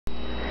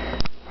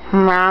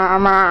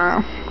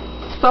Mama.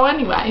 So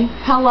anyway,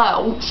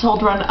 hello,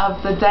 children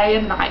of the day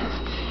and night.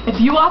 If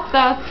you are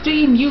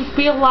thirsty and you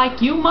feel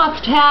like you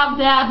must have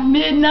that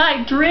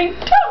midnight drink,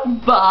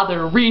 don't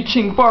bother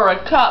reaching for a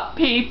cup,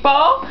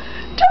 people.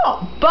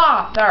 Don't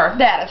bother.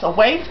 That is a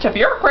waste of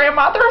your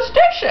grandmother's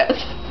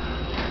dishes.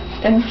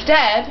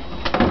 Instead,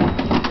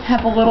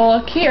 have a little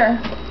look here.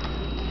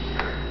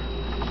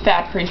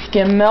 Fat-free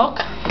skim milk.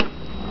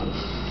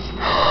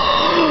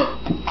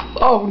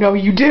 Oh, no,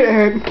 you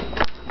didn't.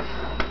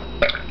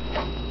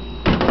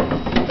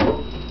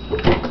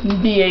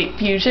 B8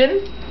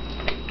 Fusion.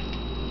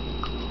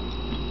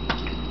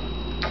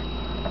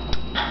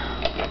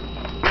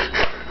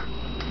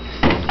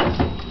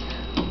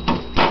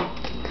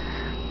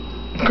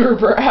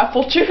 Gerber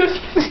apple juice.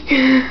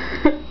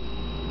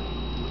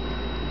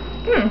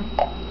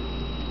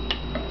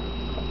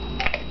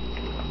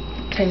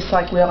 Tastes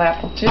like real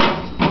apple juice.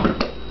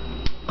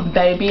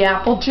 Baby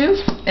apple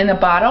juice in a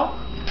bottle.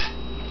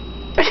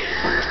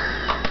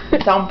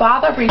 Don't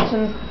bother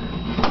reaching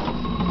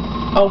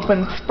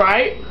open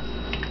Sprite.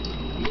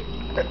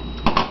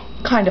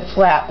 Kind of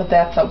flat, but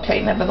that's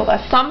okay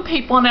nevertheless. Some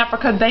people in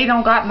Africa, they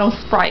don't got no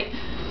Sprite.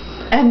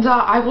 And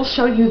I will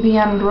show you the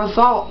end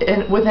result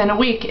within a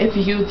week if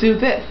you do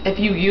this. If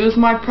you use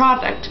my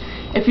product.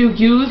 If you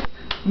use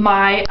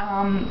my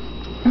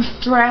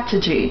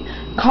strategy.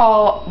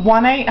 Call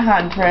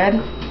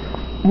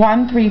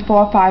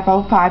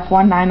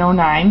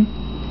 1-800-134-505-1909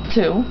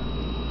 to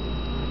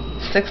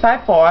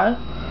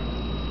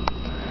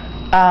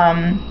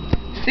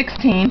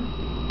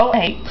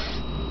 654-1608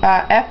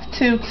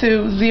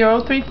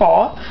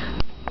 F22034.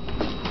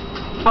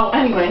 Oh,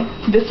 anyway,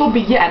 this will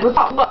be end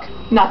result. Look,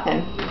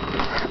 nothing.